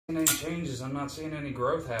any changes. I'm not seeing any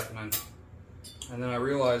growth happening. And then I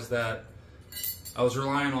realized that I was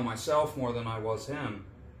relying on myself more than I was him.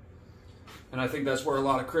 And I think that's where a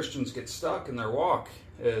lot of Christians get stuck in their walk,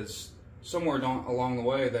 is somewhere along the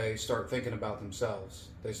way they start thinking about themselves.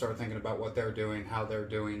 They start thinking about what they're doing, how they're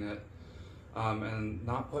doing it, and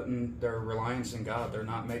not putting their reliance in God. They're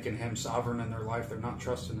not making him sovereign in their life. They're not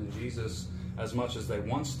trusting in Jesus as much as they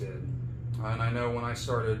once did. And I know when I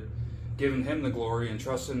started giving him the glory and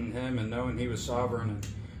trusting in him and knowing he was sovereign, and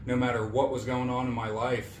no matter what was going on in my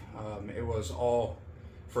life, it was all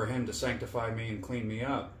for him to sanctify me and clean me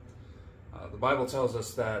up. The Bible tells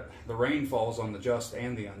us that the rain falls on the just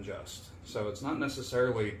and the unjust. So it's not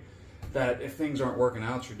necessarily that if things aren't working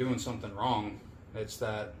out, you're doing something wrong. It's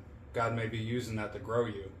that God may be using that to grow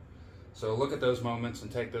you. So look at those moments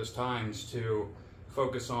and take those times to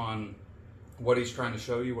focus on what he's trying to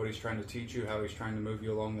show you, what he's trying to teach you, how he's trying to move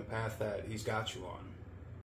you along the path that he's got you on.